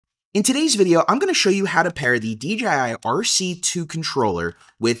In today's video, I'm going to show you how to pair the DJI RC2 controller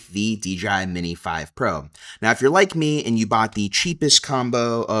with the DJI Mini 5 Pro. Now, if you're like me and you bought the cheapest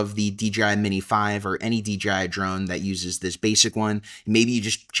combo of the DJI Mini 5 or any DJI drone that uses this basic one, maybe you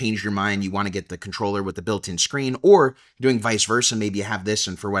just changed your mind, you want to get the controller with the built-in screen, or doing vice versa, maybe you have this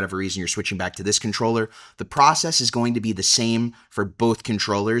and for whatever reason you're switching back to this controller. The process is going to be the same for both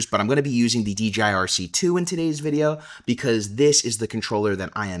controllers, but I'm going to be using the DJI RC2 in today's video because this is the controller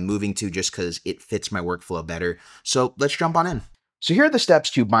that I am moving to just because it fits my workflow better. So let's jump on in. So here are the steps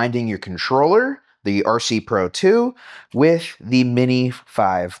to binding your controller, the RC Pro 2, with the Mini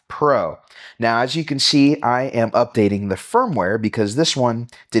 5 Pro. Now, as you can see, I am updating the firmware because this one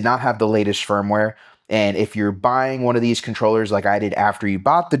did not have the latest firmware. And if you're buying one of these controllers like I did after you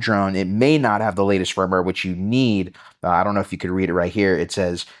bought the drone, it may not have the latest firmware, which you need. I don't know if you could read it right here. It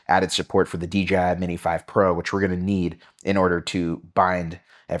says added support for the DJI Mini 5 Pro, which we're going to need in order to bind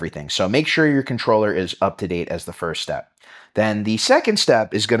everything. So make sure your controller is up to date as the first step. Then the second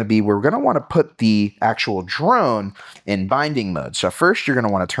step is going to be we're going to want to put the actual drone in binding mode. So first you're going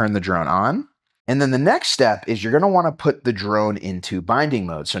to want to turn the drone on. And then the next step is you're going to want to put the drone into binding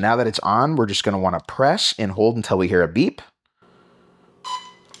mode. So now that it's on, we're just going to want to press and hold until we hear a beep.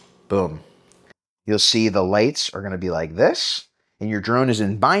 Boom. You'll see the lights are going to be like this, and your drone is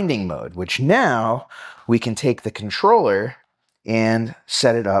in binding mode, which now we can take the controller and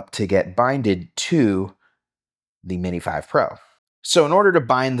set it up to get binded to the Mini 5 Pro. So in order to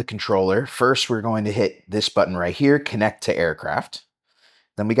bind the controller, first we're going to hit this button right here, connect to aircraft.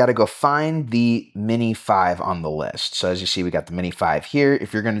 Then we got to go find the Mini 5 on the list. So as you see, we got the Mini 5 here.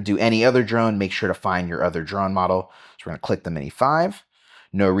 If you're going to do any other drone, make sure to find your other drone model. So we're going to click the Mini 5.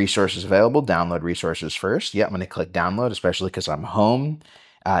 No resources available. Download resources first. Yeah, I'm going to click download, especially because I'm home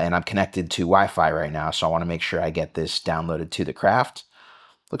and I'm connected to Wi-Fi right now. So I want to make sure I get this downloaded to the craft.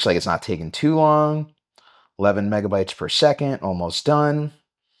 Looks like it's not taking too long. 11 megabytes per second, almost done.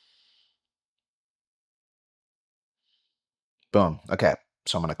 Boom. Okay.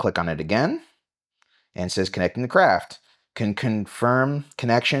 So I'm going to click on it again, and it says connecting the craft. Can confirm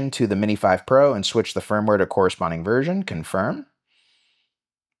connection to the Mini 5 Pro and switch the firmware to corresponding version. Confirm.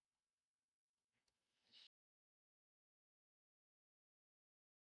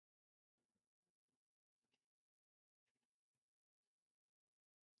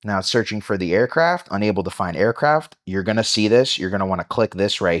 Now it's searching for the aircraft, unable to find aircraft. You're going to see this. You're going to want to click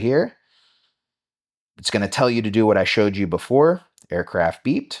this right here. It's going to tell you to do what I showed you before. Aircraft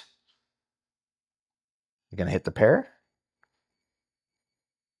beeped. You're going to hit the pair.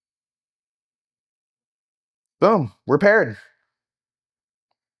 Boom, we're paired.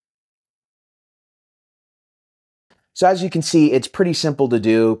 So as you can see, it's pretty simple to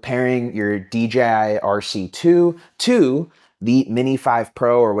do, pairing your DJI RC2 to the Mini 5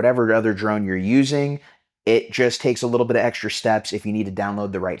 Pro or whatever other drone you're using. It just takes a little bit of extra steps if you need to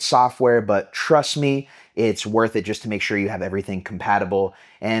download the right software, but trust me, it's worth it just to make sure you have everything compatible.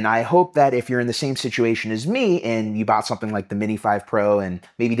 And I hope that if you're in the same situation as me and you bought something like the Mini 5 Pro and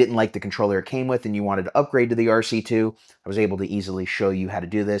maybe didn't like the controller it came with and you wanted to upgrade to the RC2, I was able to easily show you how to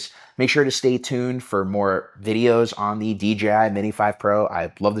do this. Make sure to stay tuned for more videos on the DJI Mini 5 Pro.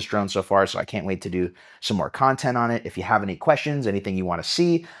 I love this drone so far, so I can't wait to do some more content on it. If you have any questions, anything you want to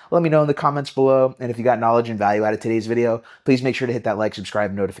see, let me know in the comments below. And if you got knowledge and value out of today's video, please make sure to hit that like,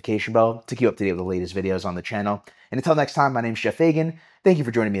 subscribe, and notification bell to keep up to date with the latest videos on the channel. And until next time, my name's Fagien. Thank you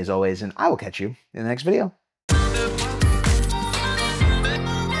for joining me as always, and I will catch you in the next video.